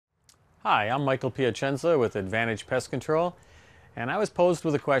Hi, I'm Michael Piacenza with Advantage Pest Control, and I was posed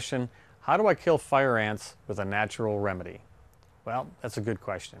with a question: how do I kill fire ants with a natural remedy? Well, that's a good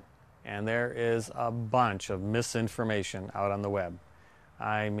question, and there is a bunch of misinformation out on the web.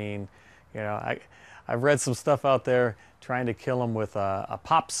 I mean, you know, I've read some stuff out there trying to kill them with a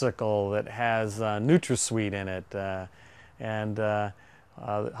popsicle that has NutraSweet in it, how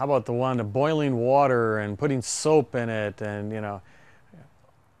about the one of boiling water and putting soap in it, and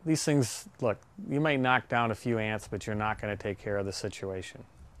these things, look, you might knock down a few ants, but you're not going to take care of the situation.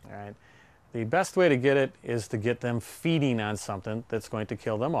 All right? The best way to get it is to get them feeding on something that's going to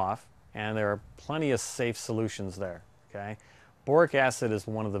kill them off, and there are plenty of safe solutions there. Okay? Boric acid is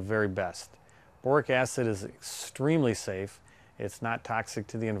one of the very best. Boric acid is extremely safe. It's not toxic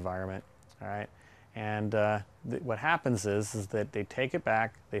to the environment. All right? And what happens is that they take it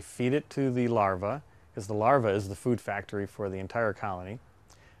back, they feed it to the larva, because the larva is the food factory for the entire colony.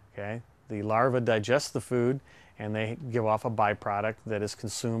 Okay? The larvae digest the food and they give off a byproduct that is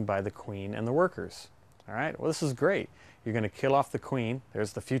consumed by the queen and the workers. All right? Well, this is great. You're going to kill off the queen,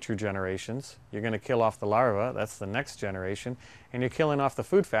 there's the future generations. You're going to kill off the larva, that's the next generation. And you're killing off the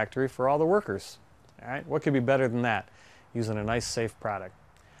food factory for all the workers. All right? What could be better than that? Using a nice, safe product.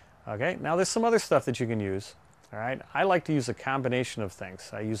 Okay? Now, there's some other stuff that you can use. All right? I like to use a combination of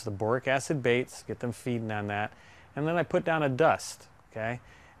things. I use the boric acid baits, get them feeding on that, and then I put down a dust. Okay?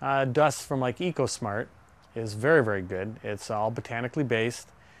 Dust from like EcoSmart is very, very good. It's all botanically based,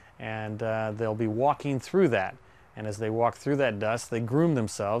 and they'll be walking through that. And as they walk through that dust, they groom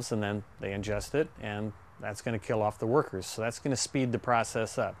themselves, and then they ingest it, and that's going to kill off the workers. So that's going to speed the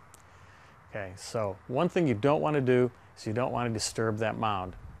process up. Okay, so one thing you don't want to do is you don't want to disturb that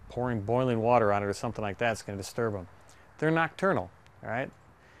mound. Pouring boiling water on it or something like that is going to disturb them. They're nocturnal, all right?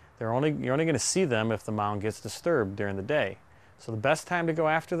 You're only going to see them if the mound gets disturbed during the day. So the best time to go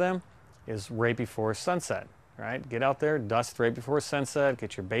after them is right before sunset, right? Get out there, dust right before sunset,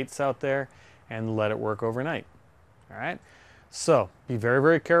 get your baits out there, and let it work overnight, all right? So be very,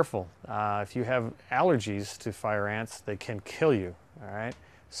 very careful. If you have allergies to fire ants, they can kill you, all right?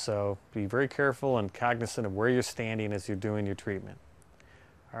 So be very careful and cognizant of where you're standing as you're doing your treatment.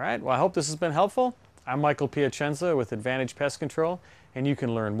 All right, well, I hope this has been helpful. I'm Michael Piacenza with Advantage Pest Control, and you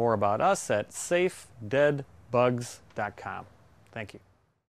can learn more about us at safedeadbugs.com. Thank you.